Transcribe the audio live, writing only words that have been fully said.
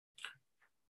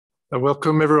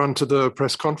Welcome everyone to the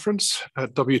press conference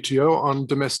at WTO on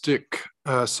domestic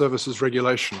services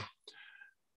regulation.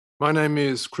 My name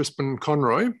is Crispin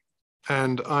Conroy,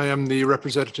 and I am the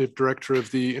Representative Director of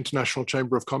the International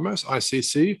Chamber of Commerce,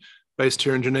 ICC, based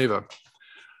here in Geneva.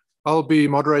 I'll be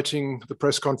moderating the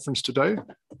press conference today,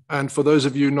 and for those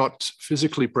of you not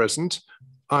physically present,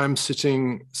 I'm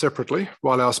sitting separately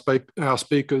while our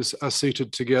speakers are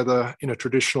seated together in a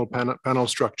traditional panel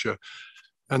structure.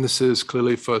 And this is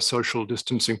clearly for social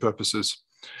distancing purposes.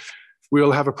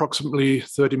 We'll have approximately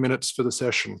 30 minutes for the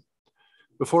session.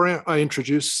 Before I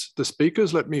introduce the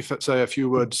speakers, let me say a few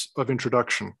words of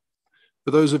introduction.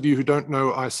 For those of you who don't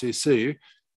know ICC,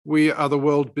 we are the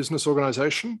World Business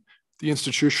Organization, the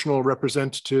institutional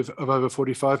representative of over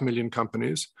 45 million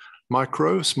companies,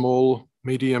 micro, small,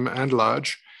 medium, and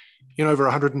large, in over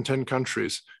 110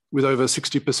 countries, with over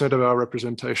 60% of our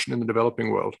representation in the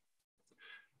developing world.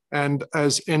 And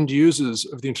as end users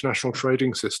of the international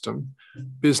trading system,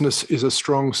 business is a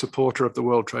strong supporter of the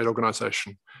World Trade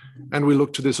Organization. And we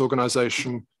look to this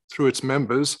organization through its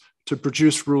members to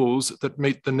produce rules that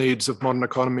meet the needs of modern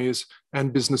economies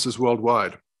and businesses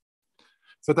worldwide.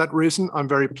 For that reason, I'm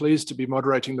very pleased to be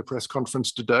moderating the press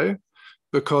conference today,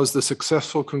 because the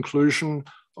successful conclusion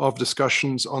of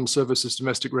discussions on services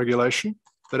domestic regulation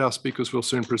that our speakers will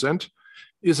soon present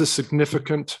is a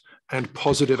significant and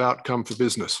positive outcome for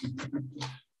business.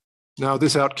 Now,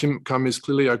 this outcome is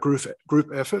clearly a group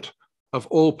effort of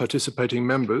all participating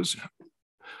members,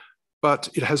 but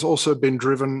it has also been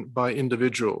driven by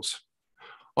individuals.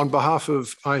 On behalf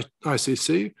of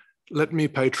ICC, let me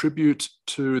pay tribute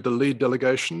to the lead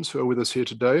delegations who are with us here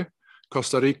today,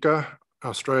 Costa Rica,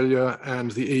 Australia,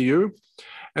 and the EU,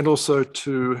 and also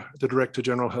to the Director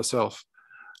General herself,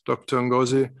 Dr.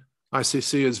 Ngozi.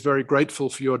 ICC is very grateful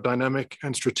for your dynamic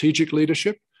and strategic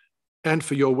leadership and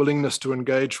for your willingness to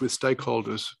engage with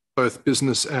stakeholders, both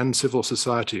business and civil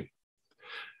society.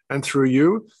 And through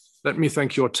you, let me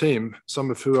thank your team,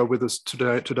 some of who are with us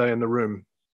today in the room.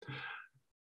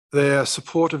 Their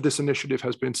support of this initiative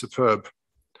has been superb.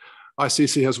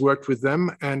 ICC has worked with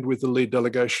them and with the lead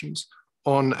delegations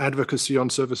on advocacy on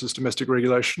services domestic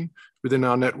regulation within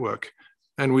our network.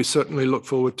 And we certainly look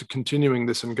forward to continuing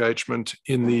this engagement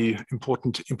in the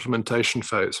important implementation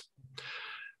phase.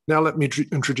 Now let me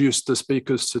introduce the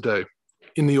speakers today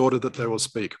in the order that they will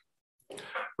speak.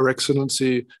 Her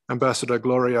Excellency Ambassador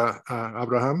Gloria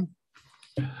Abraham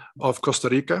of Costa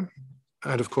Rica,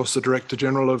 and of course the Director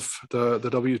General of the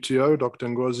WTO, Dr.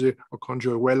 Ngozi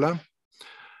Okonjo-Iweala,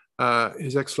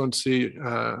 His Excellency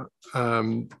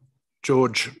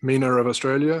George Mina of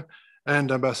Australia,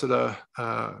 and Ambassador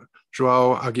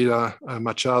João Aguilar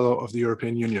Machado of the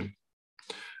European Union.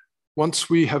 Once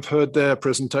we have heard their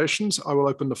presentations, I will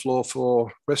open the floor for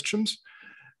questions.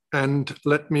 And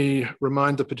let me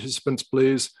remind the participants,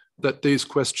 please, that these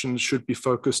questions should be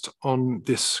focused on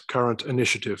this current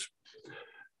initiative.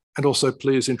 And also,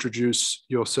 please introduce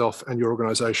yourself and your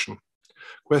organization.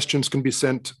 Questions can be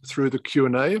sent through the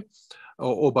Q&A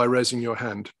or by raising your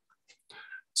hand.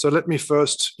 So let me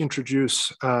first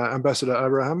introduce Ambassador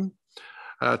Abraham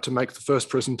to make the first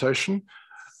presentation.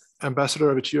 Ambassador,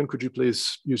 over to you, and could you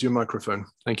please use your microphone?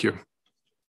 Thank you.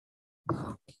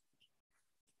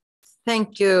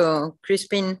 Thank you,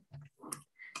 Crispin.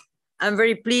 I'm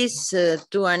very pleased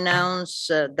to announce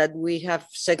that we have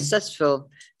successfully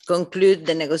concluded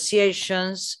the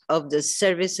negotiations of the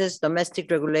Services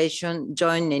Domestic Regulation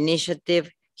Joint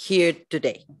Initiative here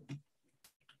today.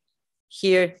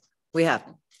 Here we have.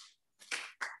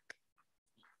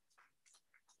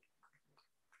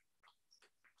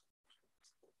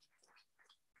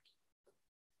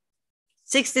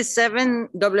 67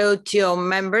 WTO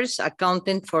members,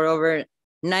 accounting for over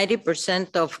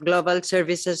 90% of global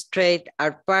services trade,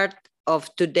 are part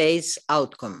of today's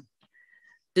outcome.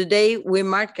 Today, we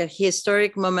mark a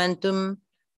historic momentum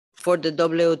for the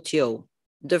WTO,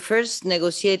 the first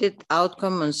negotiated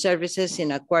outcome on services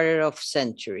in a quarter of a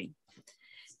century.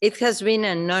 It has been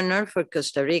an honor for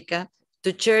Costa Rica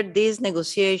to chair these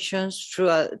negotiations to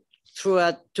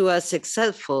a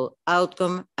successful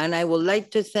outcome, and I would like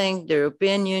to thank the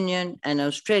European Union and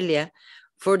Australia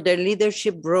for their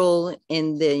leadership role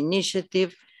in the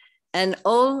initiative, and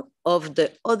all of the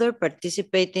other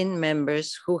participating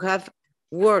members who have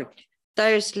worked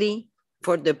tirelessly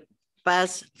for the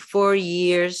past 4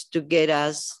 years to get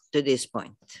us to this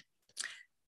point.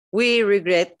 We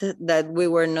regret that we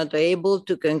were not able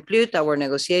to conclude our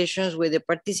negotiations with the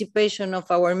participation of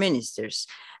our ministers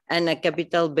and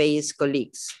capital-based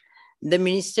colleagues. The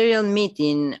ministerial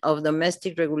meeting of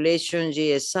domestic regulation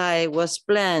GSI was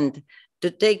planned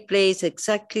to take place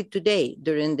exactly today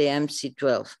during the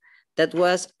MC12, that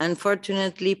was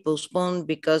unfortunately postponed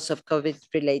because of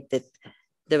COVID-related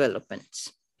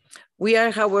developments. We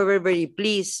are, however, very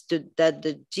pleased that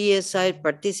the GSI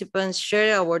participants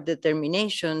share our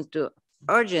determination to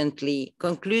urgently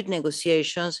conclude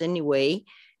negotiations anyway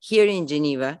here in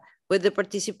Geneva with the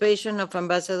participation of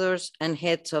ambassadors and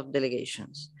heads of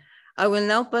delegations. I will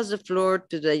now pass the floor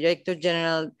to the Director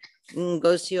General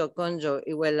Ngozi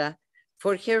Okonjo-Iweala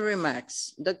for her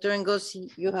remarks. Dr.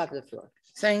 Ngozi, you have the floor.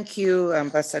 Thank you,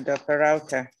 Ambassador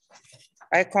Peralta.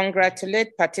 I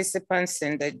congratulate participants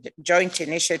in the Joint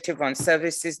Initiative on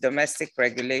Services Domestic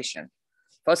Regulation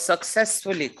for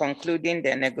successfully concluding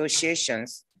their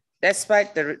negotiations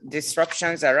despite the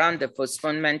disruptions around the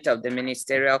postponement of the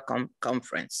ministerial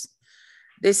conference.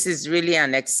 This is really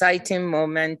an exciting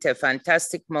moment, a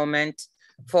fantastic moment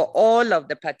for all of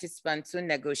the participants who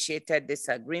negotiated this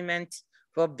agreement,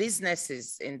 for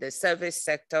businesses in the service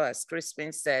sector, as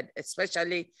Crispin said,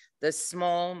 especially the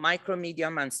small, micro,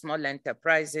 medium, and small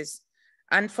enterprises,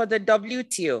 and for the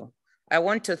WTO. I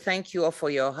want to thank you all for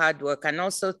your hard work and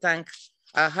also thank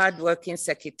our hardworking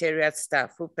secretariat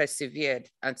staff who persevered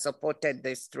and supported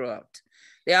this throughout.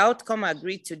 The outcome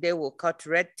agreed today will cut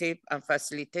red tape and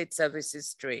facilitate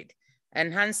services trade,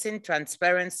 enhancing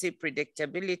transparency,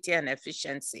 predictability, and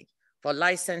efficiency for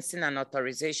licensing and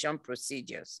authorization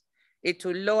procedures. It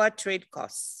will lower trade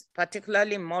costs,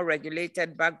 particularly more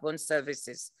regulated backbone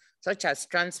services, such as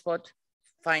transport,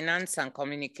 finance, and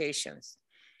communications.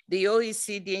 The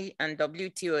OECD and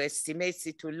WTO estimates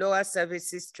it will lower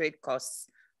services trade costs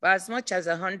by as much as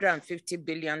 $150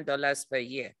 billion per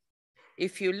year.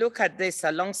 If you look at this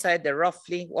alongside the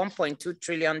roughly $1.2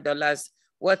 trillion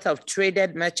worth of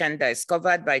traded merchandise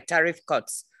covered by tariff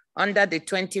cuts under the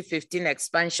 2015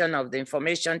 expansion of the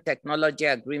Information Technology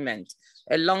Agreement,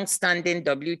 a long-standing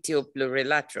WTO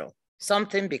plurilateral,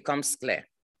 something becomes clear.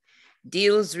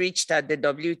 Deals reached at the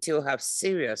WTO have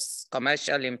serious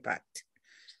commercial impact.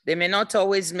 They may not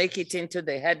always make it into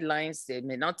the headlines, they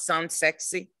may not sound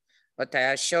sexy, but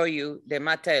I assure you they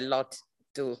matter a lot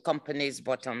to companies'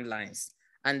 bottom lines.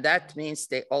 And that means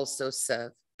they also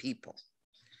serve people.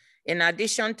 In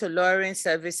addition to lowering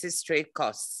services trade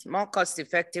costs, more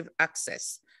cost-effective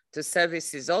access to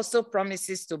services also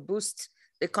promises to boost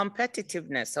the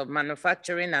competitiveness of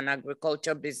manufacturing and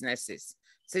agriculture businesses,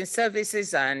 since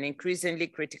services are an increasingly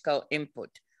critical input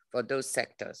for those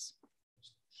sectors.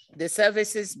 The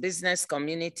services business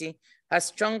community has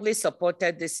strongly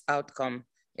supported this outcome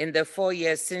in the 4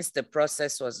 years since the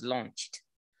process was launched.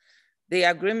 The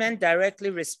agreement directly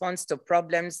responds to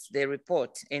problems they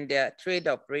report in their trade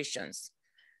operations,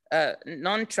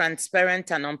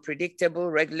 non-transparent and unpredictable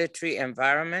regulatory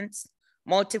environments,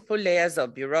 multiple layers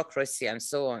of bureaucracy, and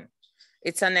so on.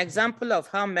 It's an example of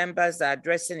how members are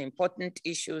addressing important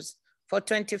issues for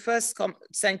 21st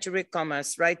century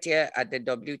commerce right here at the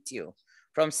WTO,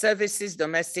 from services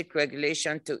domestic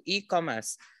regulation to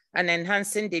e-commerce and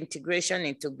enhancing the integration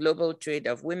into global trade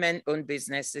of women-owned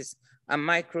businesses and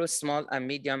micro, small, and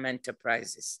medium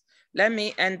enterprises. Let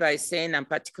me end by saying I'm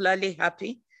particularly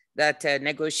happy that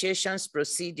negotiations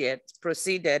proceeded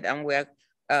and were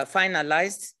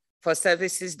finalized for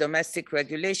services domestic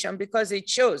regulation, because it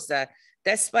shows that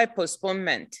despite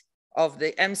postponement of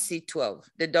the MC12,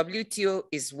 the WTO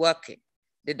is working.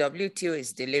 The WTO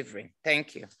is delivering.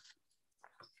 Thank you.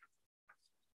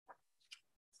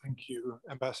 Thank you,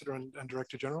 Ambassador and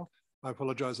Director General. I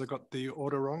apologize, I got the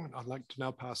order wrong. I'd like to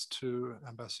now pass to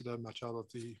Ambassador Machado of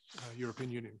the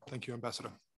European Union. Thank you,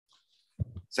 Ambassador.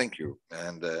 Thank you,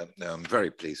 and I'm very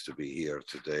pleased to be here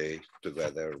today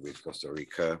together with Costa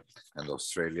Rica and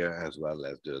Australia, as well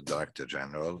as the Director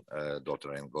General, Dr.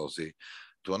 Ngozi,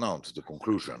 to announce the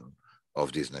conclusion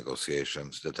of these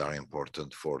negotiations that are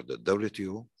important for the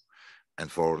WTO and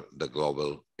for the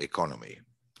global economy.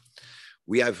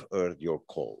 We have heard your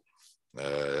call,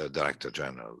 Director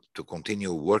General, to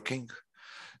continue working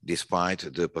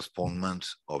despite the postponement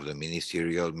of the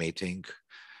ministerial meeting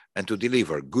and to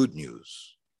deliver good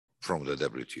news from the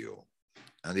WTO.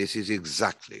 And this is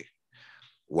exactly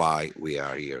why we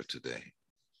are here today,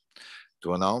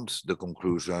 to announce the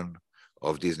conclusion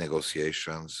of these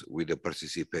negotiations with the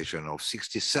participation of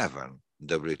 67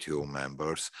 WTO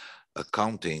members,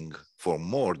 accounting for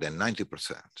more than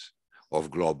 90%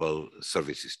 of global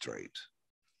services trade.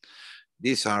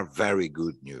 These are very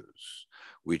good news,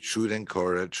 which should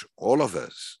encourage all of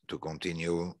us to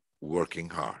continue working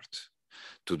hard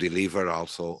to deliver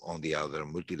also on the other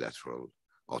multilateral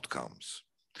outcomes.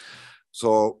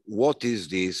 So what is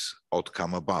this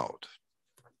outcome about?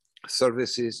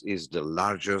 Services is the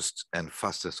largest and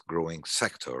fastest growing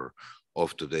sector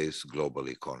of today's global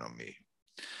economy.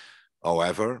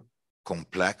 However,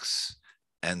 complex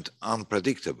and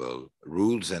unpredictable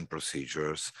rules and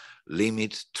procedures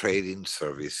limit trading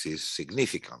services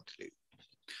significantly.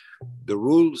 The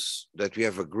rules that we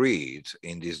have agreed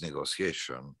in this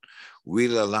negotiation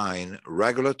will align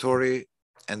regulatory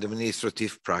and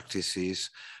administrative practices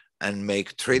and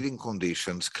make trading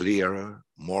conditions clearer,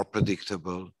 more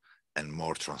predictable, and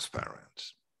more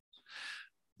transparent.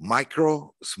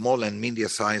 Micro, small, and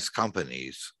medium-sized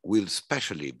companies will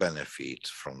especially benefit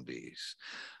from this,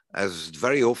 as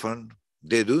very often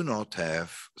they do not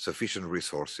have sufficient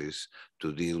resources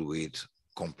to deal with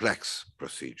complex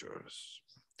procedures.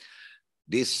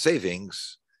 These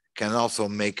savings can also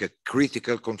make a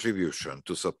critical contribution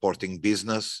to supporting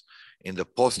business in the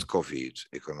post-COVID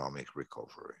economic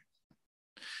recovery.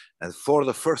 And for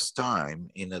the first time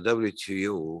in a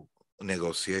WTO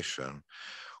negotiation,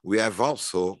 we have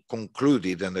also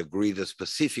concluded and agreed a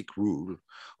specific rule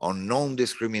on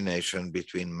non-discrimination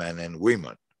between men and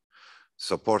women,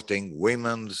 supporting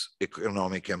women's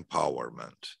economic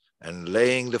empowerment and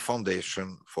laying the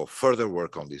foundation for further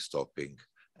work on this topic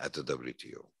at the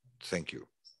WTO. Thank you.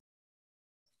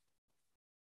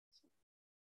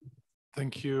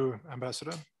 Thank you,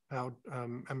 Ambassador. Now,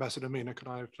 Ambassador Mina, can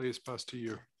I please pass to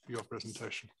you for your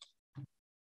presentation?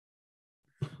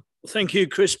 Thank you,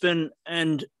 Crispin,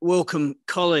 and welcome,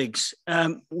 colleagues.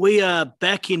 We are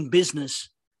back in business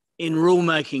in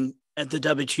rulemaking at the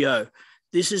WTO.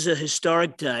 This is a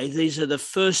historic day. These are the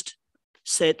first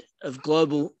set of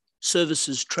global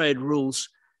services trade rules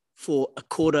for a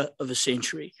quarter of a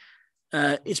century.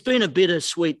 It's been a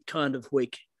bittersweet kind of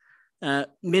week.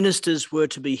 Ministers were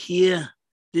to be here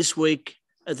this week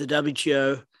at the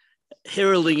WTO,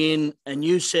 heralding in a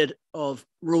new set of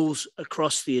rules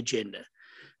across the agenda.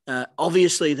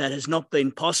 Obviously, that has not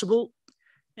been possible,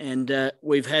 and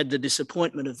we've had the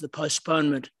disappointment of the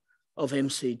postponement of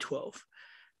MC12.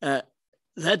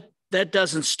 That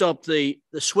doesn't stop the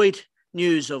sweet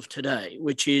news of today,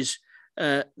 which is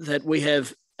that we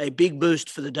have a big boost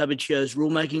for the WTO's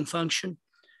rulemaking function.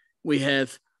 We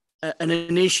have an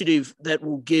initiative that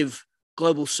will give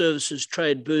global services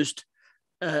trade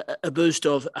a boost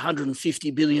of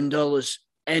 $150 billion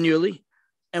annually.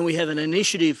 And we have an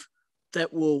initiative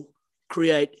that will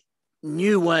create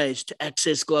new ways to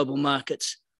access global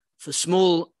markets for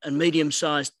small and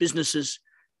medium-sized businesses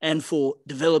and for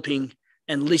developing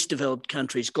and least developed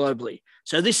countries globally.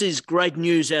 So this is great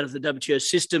news out of the WTO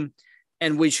system,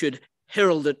 and we should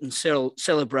herald it and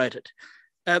celebrate it.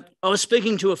 I was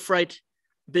speaking to a freight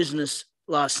business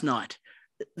last night.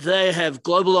 They have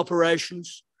global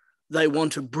operations. They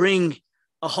want to bring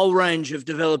a whole range of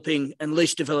developing and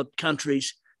least developed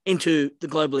countries into the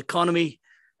global economy.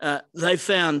 They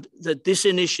found that this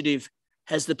initiative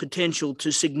has the potential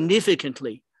to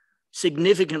significantly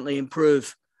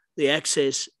improve the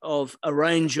access of a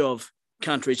range of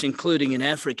countries, including in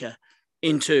Africa,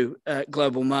 into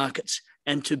global markets,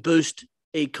 and to boost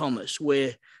e-commerce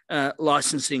where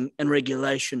licensing and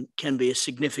regulation can be a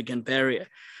significant barrier.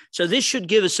 So this should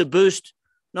give us a boost,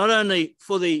 not only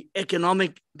for the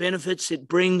economic benefits it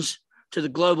brings to the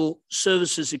global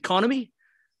services economy,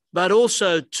 but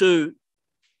also to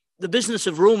the business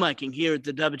of rulemaking here at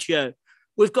the WTO.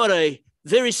 We've got a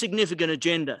very significant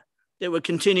agenda that we're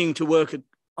continuing to work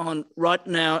on right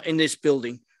now in this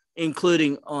building,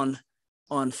 including on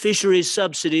fisheries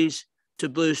subsidies to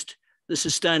boost the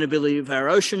sustainability of our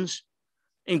oceans,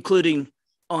 including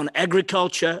on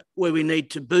agriculture, where we need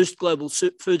to boost global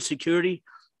food security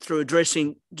through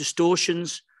addressing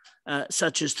distortions,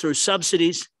 such as through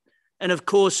subsidies, and of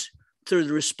course, through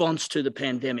the response to the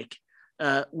pandemic,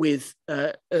 with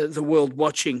the world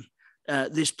watching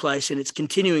this place and its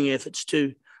continuing efforts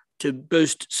to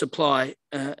boost supply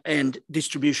and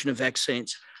distribution of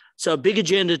vaccines. So a big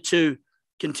agenda to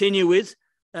continue with.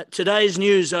 Today's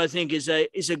news, I think, is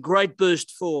a great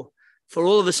boost for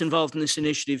all of us involved in this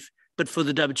initiative, but for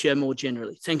the WTO more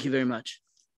generally. Thank you very much.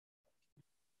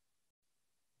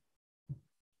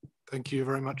 Thank you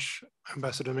very much,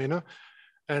 Ambassador Mina.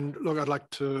 And look, I'd like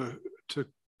to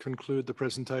conclude the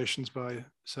presentations by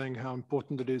saying how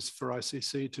important it is for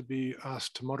ICC to be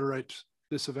asked to moderate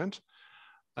this event.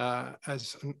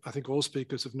 As I think all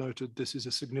speakers have noted, this is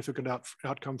a significant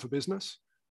outcome for business,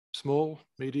 small,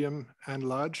 medium, and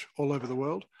large, all over the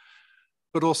world,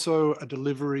 but also a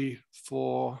delivery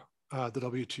for the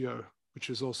WTO, which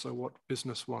is also what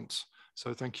business wants.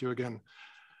 So thank you again.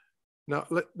 Now,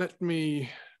 let me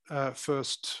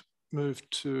first move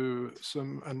to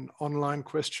an online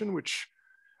question, which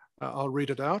I'll read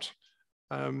it out.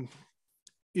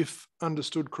 If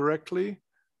understood correctly,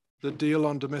 the deal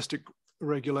on domestic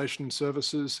regulation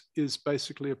services is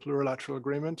basically a plurilateral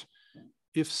agreement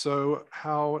If so,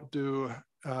 how do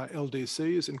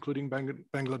LDCs, including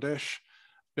Bangladesh,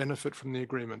 benefit from the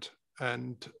agreement?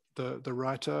 And the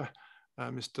writer,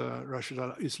 Mr. Rashid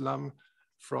al-Islam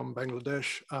from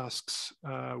Bangladesh, asks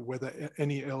whether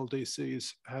any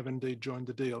LDCs have indeed joined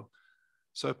the deal.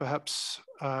 So perhaps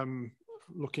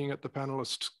looking at the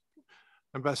panelists,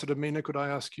 Ambassador Mina, could I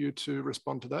ask you to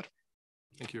respond to that?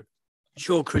 Thank you.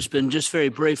 Sure, Crispin. Just very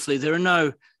briefly, there are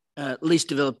no least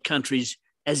developed countries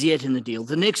as yet in the deal.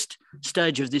 The next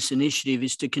stage of this initiative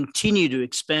is to continue to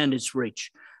expand its reach.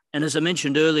 And as I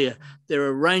mentioned earlier, there are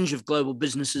a range of global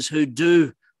businesses who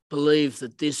do believe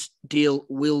that this deal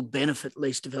will benefit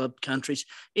least developed countries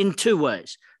in two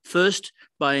ways. First,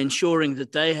 by ensuring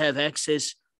that they have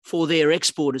access for their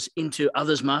exporters into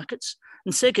others' markets.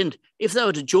 And second, if they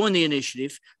were to join the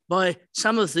initiative, by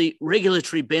some of the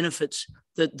regulatory benefits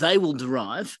that they will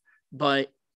derive by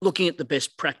looking at the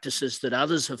best practices that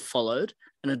others have followed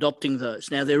and adopting those.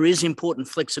 Now, there is important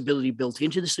flexibility built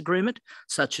into this agreement,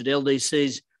 such that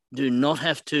LDCs do not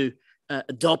have to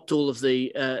adopt all of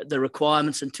the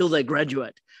requirements until they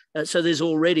graduate. So there's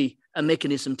already a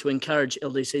mechanism to encourage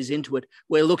LDCs into it.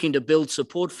 We're looking to build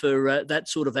support for that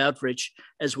sort of outreach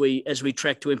as we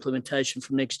track to implementation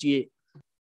from next year.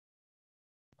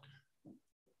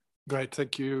 Great,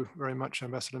 thank you very much,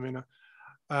 Ambassador Mina.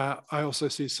 I also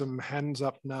see some hands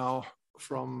up now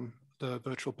from the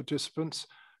virtual participants.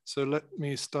 So let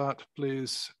me start,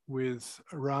 please, with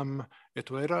Ram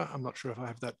Etuera. I'm not sure if I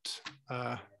have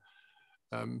that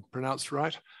pronounced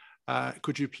right.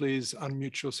 Could you please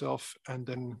unmute yourself, and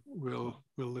then we'll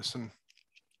listen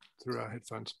through our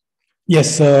headphones.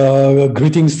 Yes,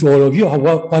 greetings to all of you. I have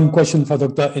one question for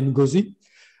Dr. Ngozi.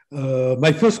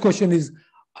 My first question is,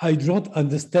 I do not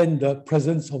understand the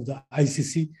presence of the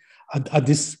ICC at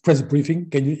this press briefing.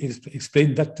 Can you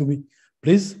explain that to me,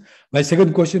 please? My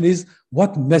second question is,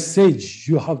 what message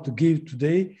you have to give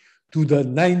today to the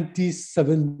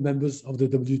 97 members of the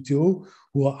WTO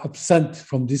who are absent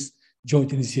from this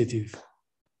joint initiative?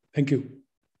 Thank you.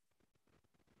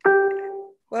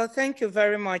 Well, thank you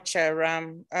very much,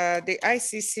 Ram. The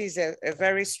ICC is a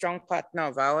very strong partner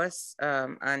of ours,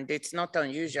 and it's not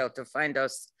unusual to find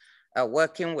us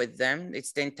working with them.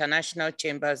 It's the International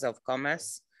Chambers of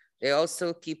Commerce. They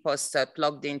also keep us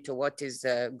plugged into what is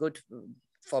good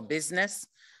for business,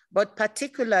 but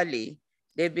particularly,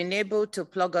 they've been able to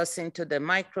plug us into the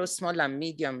micro, small and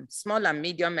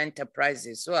medium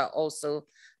enterprises who are also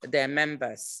their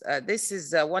members. This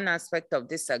is one aspect of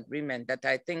this agreement that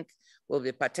I think will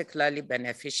be particularly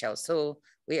beneficial. So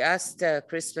we asked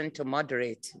Crispin to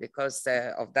moderate because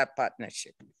of that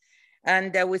partnership.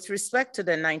 And with respect to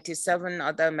the 97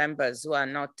 other members who are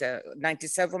not,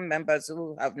 97 members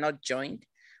who have not joined,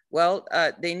 well,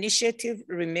 the initiative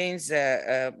remains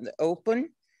open,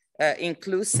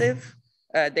 inclusive.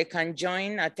 They can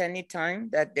join at any time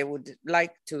that they would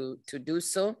like to do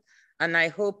so. And I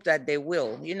hope that they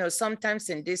will. You know, sometimes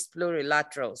in these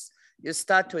plurilaterals, you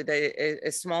start with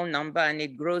a small number and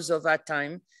it grows over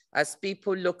time as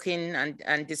people look in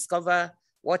and discover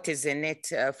what is in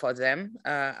it for them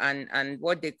and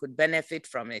what they could benefit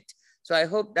from it. So I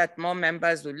hope that more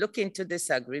members will look into this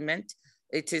agreement.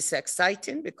 It is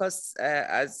exciting because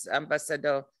as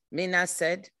Ambassador Mina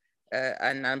said,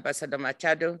 and Ambassador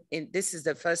Machado, this is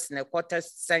the first in a quarter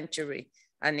century,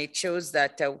 and it shows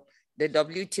that the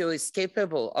WTO is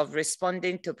capable of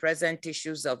responding to present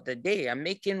issues of the day and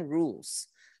making rules.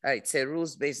 It's a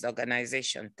rules-based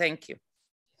organization. Thank you.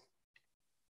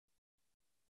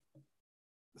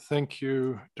 Thank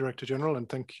you, Director General, and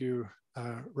thank you,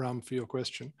 Ram, for your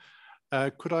question.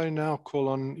 Could I now call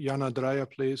on Jana Dreyer,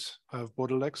 please, of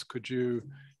Borderlex? Could you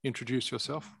introduce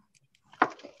yourself?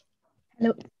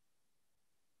 Hello.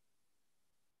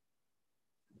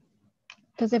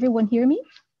 Does everyone hear me?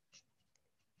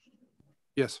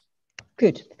 Yes.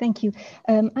 Good, thank you.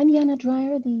 I'm Jana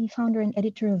Dreyer, the founder and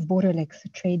editor of Borderlex, a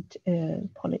trade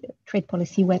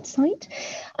policy website.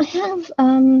 I have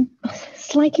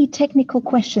slightly technical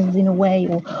questions in a way,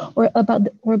 or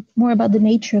more about the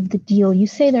nature of the deal. You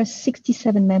say there's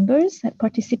 67 members that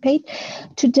participate.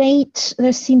 To date,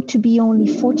 there seem to be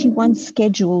only 41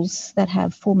 schedules that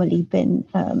have formally been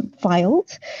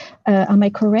filed. Am I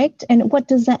correct? And what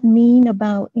does that mean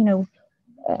about, you know,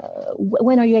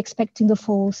 when are you expecting the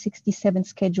full 67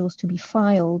 schedules to be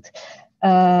filed?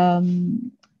 That's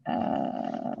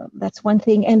one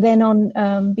thing. And then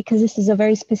on, because this is a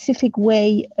very specific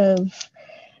way of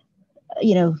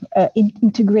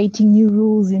integrating new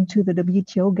rules into the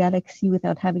WTO galaxy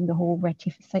without having the whole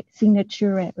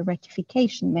signature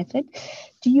ratification method.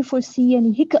 Do you foresee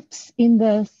any hiccups in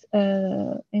this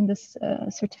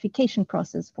certification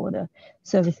process for the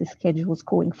services schedules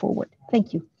going forward?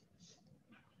 Thank you.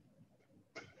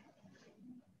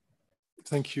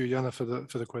 Thank you, Jana, for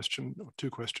the question, or two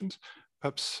questions.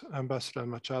 Perhaps Ambassador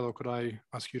Machado, could I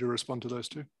ask you to respond to those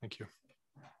two? Thank you.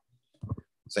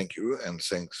 Thank you, and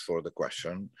thanks for the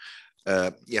question.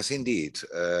 Yes, indeed,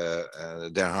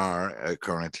 there are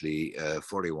currently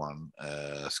 41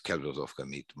 schedules of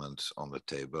commitments on the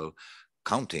table,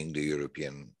 counting the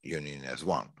European Union as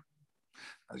one.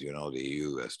 As you know, the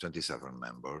EU has 27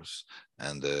 members,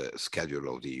 and the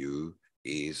schedule of the EU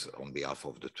is on behalf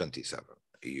of the 27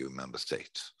 EU member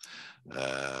states.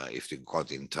 If you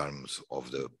count in terms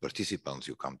of the participants,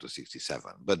 you come to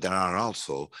 67. But there are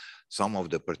also some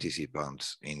of the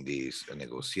participants in this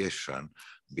negotiation.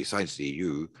 Besides the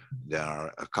EU, there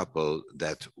are a couple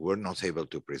that were not able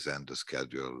to present the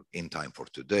schedule in time for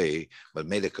today, but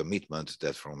made a commitment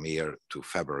that from here to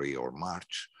February or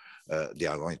March, they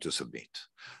are going to submit.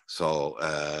 So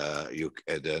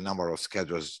the number of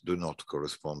schedules do not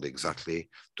correspond exactly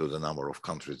to the number of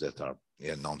countries that are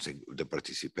announcing the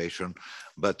participation,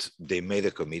 but they made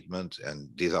a commitment, and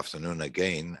this afternoon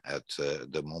again, at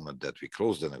the moment that we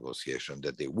close the negotiation,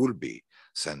 that they will be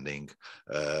sending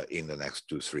in the next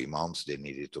 2-3 months. They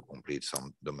needed to complete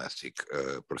some domestic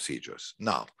procedures.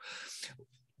 Now,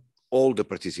 all the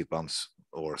participants,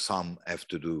 or some, have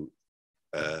to do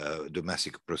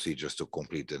domestic procedures to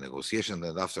complete the negotiation,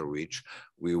 and after which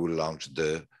we will launch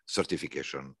the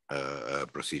certification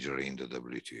procedure in the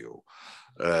WTO.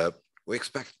 We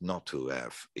expect not to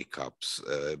have hiccups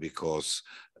because,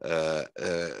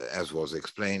 as was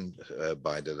explained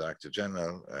by the Director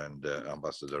General and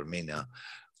Ambassador Mina,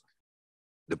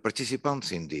 the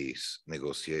participants in this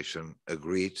negotiation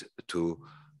agreed to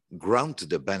grant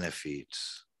the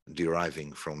benefits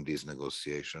deriving from this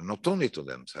negotiation, not only to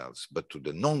themselves, but to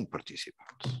the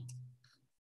non-participants.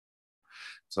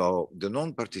 So the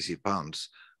non-participants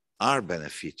are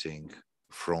benefiting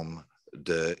from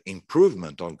the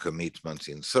improvement on commitments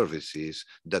in services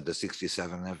that the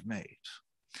 67 have made.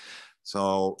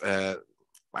 So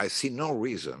I see no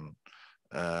reason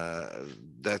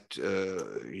that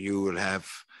you will have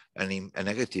a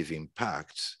negative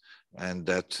impact, and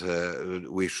that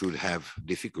we should have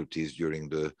difficulties during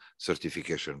the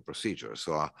certification procedure.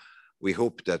 So we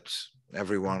hope that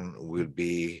everyone will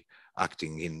be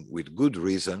acting with good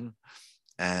reason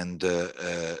and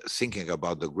thinking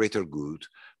about the greater good,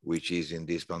 which is in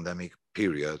this pandemic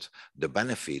period, the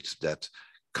benefits that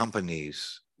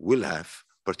companies will have,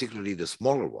 particularly the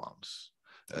smaller ones,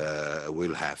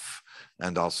 will have,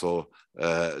 and also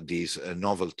these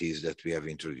novelties that we have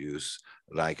introduced,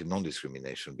 like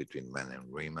non-discrimination between men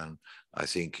and women. I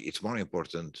think it's more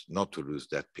important not to lose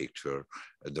that picture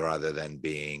rather than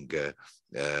being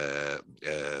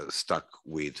stuck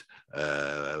with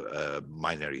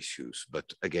minor issues.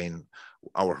 But again,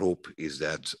 our hope is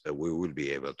that we will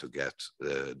be able to get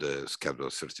the schedule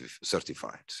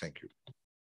certified. Thank you.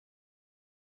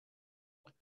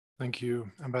 Thank you,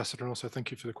 Ambassador, and also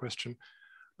thank you for the question.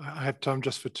 I have time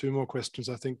just for 2 more questions,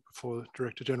 I think, before the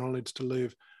Director General needs to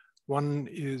leave. One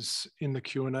is in the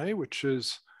Q&A, which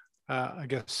is, I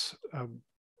guess,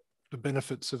 the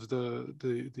benefits of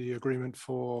the agreement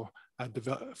for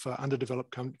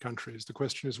underdeveloped countries. The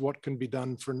question is, what can be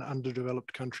done for an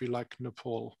underdeveloped country like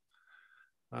Nepal?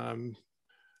 Who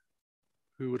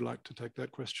would like to take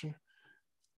that question?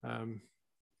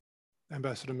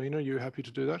 Ambassador Mina, are you happy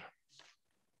to do that?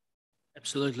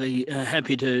 Absolutely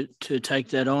happy to take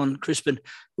that on. Crispin,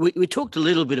 we talked a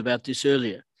little bit about this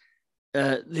earlier.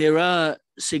 There are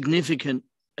significant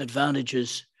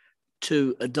advantages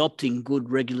to adopting good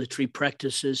regulatory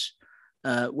practices,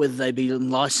 whether they be in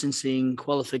licensing,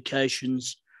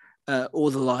 qualifications,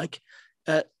 or the like.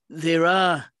 There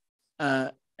are,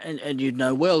 and you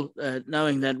know well,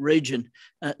 knowing that region,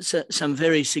 some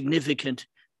very significant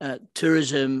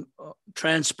tourism,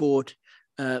 transport,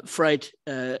 freight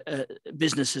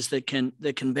businesses that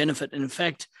can benefit. And in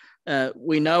fact,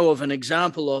 we know of an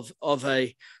example of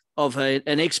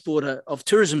an exporter of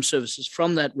tourism services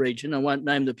from that region, I won't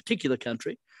name the particular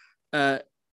country,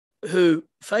 who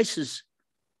faces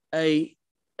a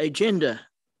gender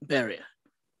barrier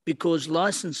because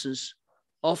licenses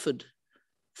offered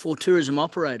for tourism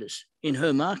operators in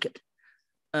her market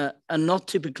are not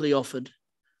typically offered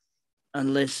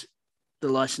unless the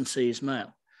licensee is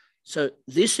male. So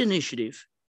this initiative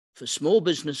for small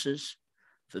businesses,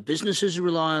 for businesses who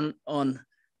rely on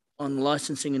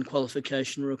licensing and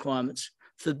qualification requirements,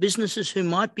 for businesses who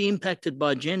might be impacted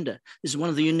by gender. This is one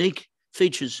of the unique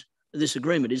features of this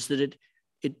agreement, is that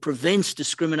it prevents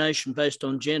discrimination based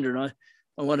on gender. And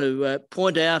I want to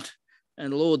point out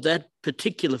and laud that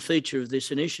particular feature of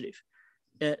this initiative.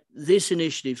 This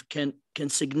initiative can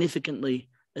significantly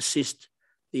assist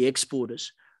the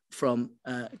exporters from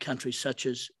countries such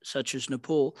as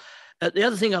Nepal. The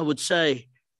other thing I would say,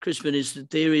 Crispin, is that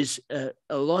there is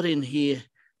a lot in here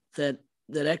that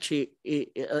actually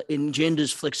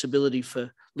engenders flexibility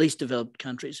for least developed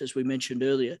countries, as we mentioned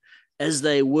earlier, as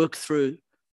they work through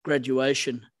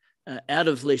graduation out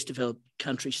of least developed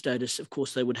country status. Of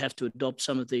course, they would have to adopt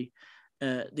some of the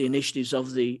initiatives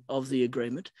of the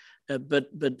agreement,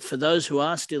 but for those who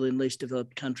are still in least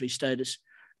developed country status,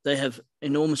 they have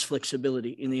enormous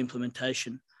flexibility in the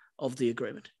implementation of the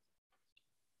agreement.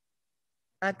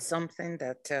 That's something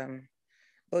that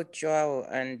both Joao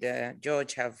and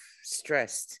George have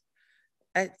stressed.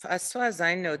 As far as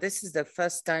I know, this is the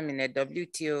first time in a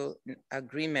WTO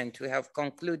agreement we have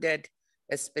concluded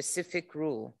a specific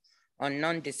rule on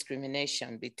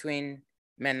non-discrimination between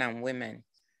men and women,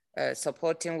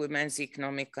 supporting women's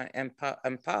economic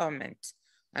empowerment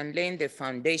and laying the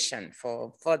foundation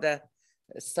for further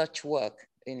such work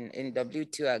in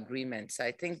WTO agreements.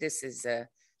 I think this is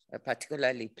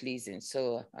particularly pleasing.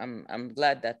 So I'm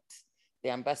glad that the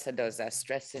ambassadors are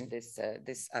stressing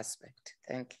this aspect.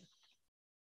 Thank you.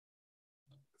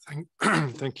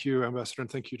 Thank you, Ambassador, and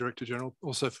thank you, Director General,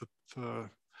 also for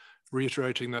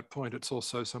reiterating that point. It's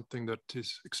also something that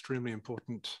is extremely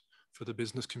important for the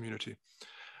business community,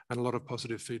 and a lot of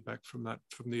positive feedback from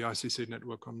the ICC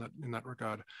network on that in that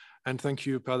regard. And thank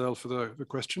you, Padel, for the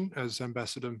question. As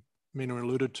Ambassador Mina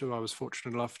alluded to, I was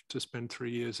fortunate enough to spend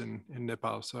 3 years in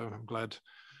Nepal, so I'm glad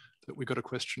that we got a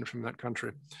question from that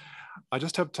country. I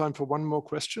just have time for one more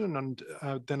question, and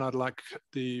then I'd like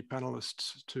the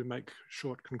panelists to make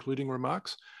short concluding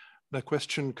remarks. The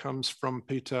question comes from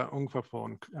Peter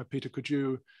Ungpapon. Peter, could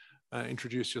you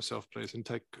introduce yourself, please, and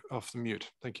take off the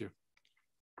mute? Thank you.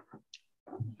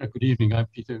 Good evening, I'm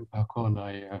Peter Ungpapon.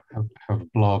 I have a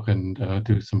blog and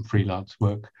do some freelance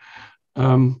work.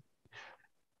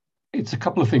 It's a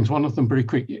couple of things. One of them very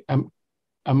quick.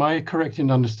 Am I correct in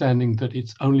understanding that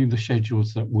it's only the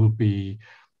schedules that will be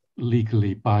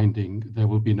legally binding? There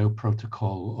will be no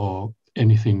protocol or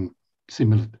anything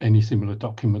similar, any similar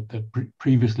document that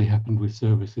previously happened with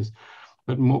services,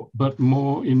 but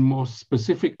more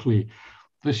specifically,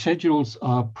 the schedules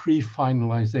are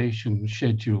pre-finalization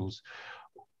schedules.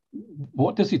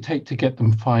 What does it take to get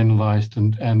them finalized,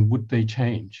 and would they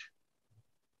change?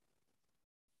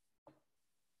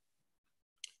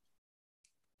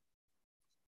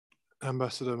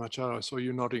 Ambassador Machado, I saw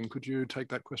you nodding. Could you take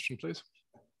that question, please?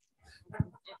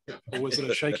 Or was it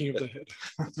a shaking of the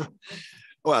head?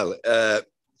 Well,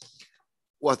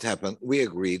 what happened? We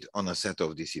agreed on a set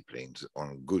of disciplines,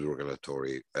 on good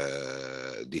regulatory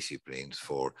disciplines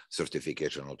for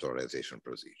certification authorization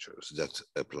procedures that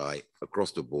apply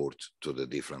across the board to the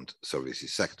different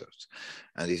services sectors.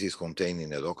 And this is contained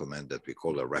in a document that we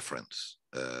call a reference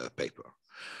paper.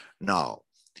 Now,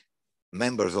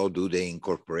 members, how do they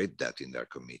incorporate that in their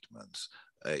commitments?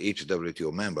 Each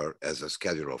WTO member has a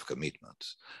schedule of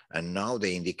commitments. And now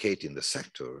they indicate in the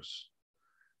sectors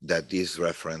that these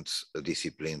reference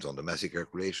disciplines on domestic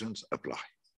regulations apply.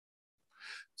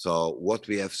 So what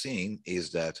we have seen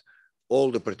is that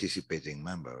all the participating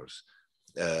members,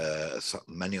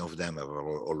 many of them have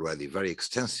already very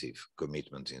extensive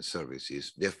commitments in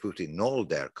services. They've put in all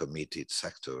their committed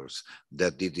sectors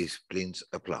that the disciplines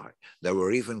apply. There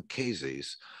were even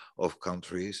cases of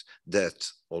countries that,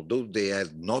 although they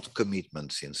had not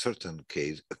commitments in certain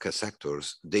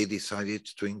sectors, they decided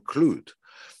to include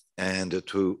and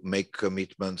to make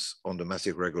commitments on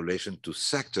domestic regulation to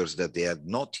sectors that they had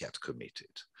not yet committed.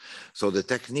 So the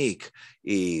technique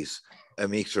is a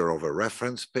mixture of a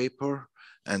reference paper,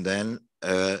 and then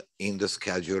in the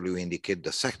schedule, you indicate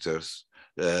the sectors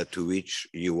to which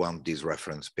you want this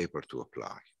reference paper to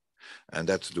apply. And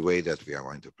that's the way that we are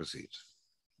going to proceed.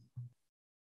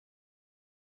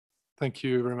 Thank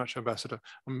you very much, Ambassador.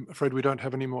 I'm afraid we don't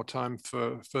have any more time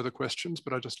for further questions,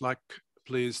 but I'd just like,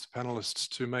 please, panelists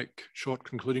to make short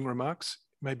concluding remarks,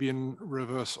 maybe in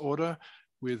reverse order,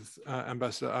 with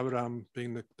Ambassador Abraham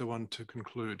being the one to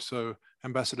conclude. So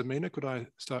Ambassador Mina, could I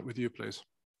start with you, please?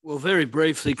 Well, very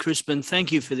briefly, Crispin,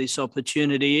 thank you for this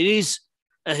opportunity. It is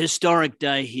a historic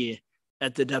day here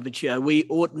at the WTO. We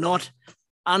ought not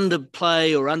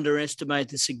underplay or underestimate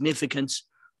the significance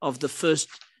of the first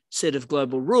set of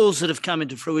global rules that have come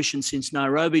into fruition since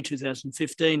Nairobi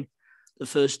 2015, the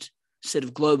first set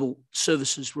of global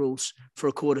services rules for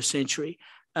a quarter century.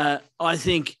 I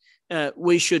think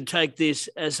we should take this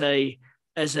as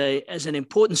an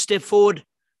important step forward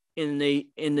in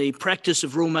the practice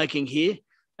of rulemaking here,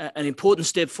 an important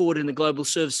step forward in the global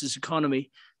services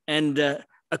economy, and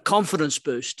a confidence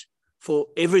boost for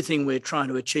everything we're trying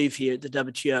to achieve here at the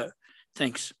WTO.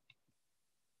 Thanks.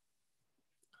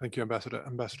 Thank you, Ambassador.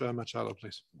 Ambassador Machado,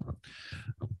 please.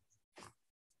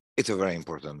 It's a very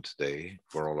important day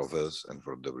for all of us and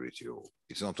for WTO.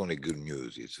 It's not only good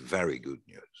news, it's very good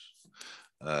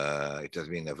news. It has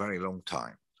been a very long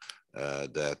time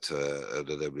that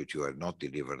the WTO had not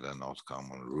delivered an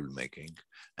outcome on rulemaking,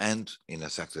 and in a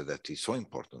sector that is so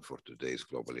important for today's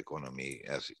global economy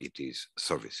as it is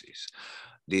services.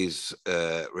 This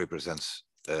represents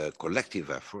a collective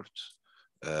effort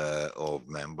of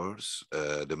members.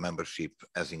 The membership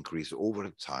has increased over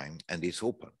time and is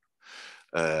open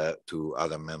to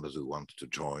other members who want to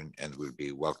join and will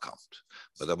be welcomed.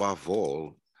 But above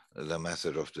all, the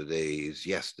message of today is,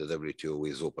 yes, the WTO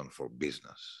is open for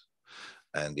business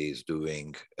and is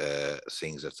doing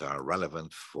things that are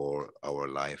relevant for our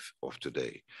life of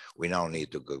today. We now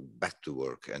need to go back to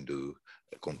work and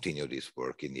continue this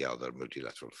work in the other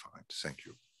multilateral fights. Thank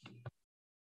you.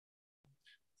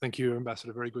 Thank you,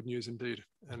 Ambassador. Very good news indeed,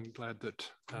 and glad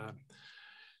that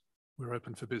we're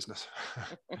open for business.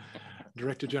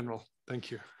 Director General, thank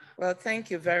you. Well,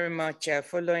 thank you very much.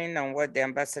 Following on what the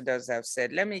ambassadors have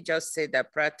said, let me just say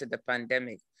that prior to the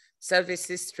pandemic,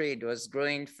 services trade was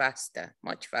growing faster,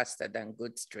 much faster than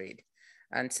goods trade.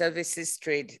 And services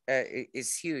trade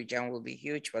is huge and will be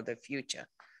huge for the future.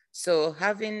 So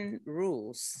having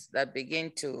rules that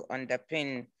begin to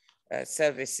underpin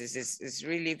services is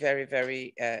really very,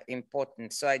 very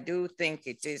important. So I do think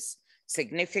it is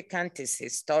significant, it's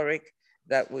historic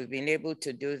that we've been able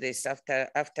to do this after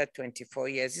 24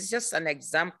 years. It's just an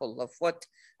example of what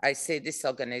I say this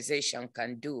organization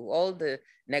can do. All the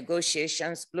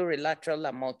negotiations, plurilateral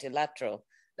and multilateral,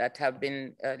 that have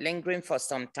been lingering for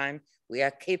some time, we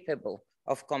are capable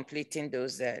of completing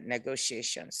those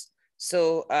negotiations.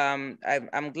 So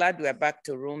I'm glad we're back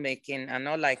to rulemaking, and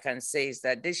all I can say is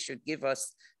that this should give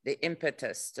us the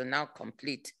impetus to now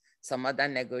complete some other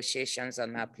negotiations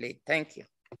on our plate. Thank you.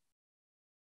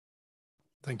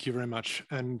 Thank you very much.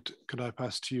 And could I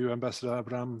pass to you, Ambassador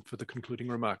Abraham, for the concluding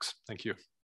remarks? Thank you.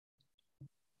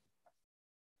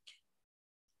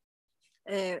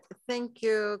 Thank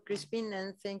you, Crispin,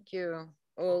 and thank you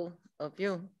all of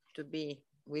you to be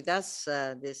with us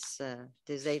this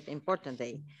important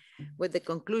day. With the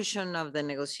conclusion of the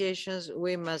negotiations,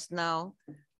 we must now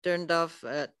turn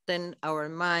our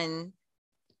mind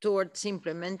towards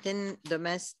implementing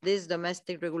these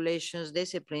domestic regulations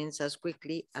disciplines as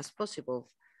quickly as possible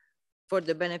for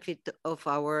the benefit of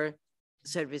our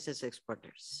services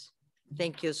exporters.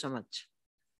 Thank you so much.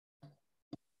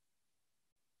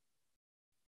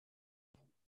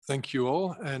 Thank you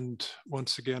all. And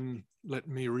once again, let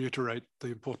me reiterate the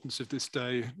importance of this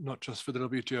day, not just for the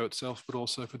WTO itself, but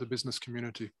also for the business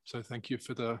community. So thank you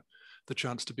for the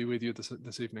chance to be with you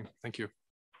this evening. Thank you.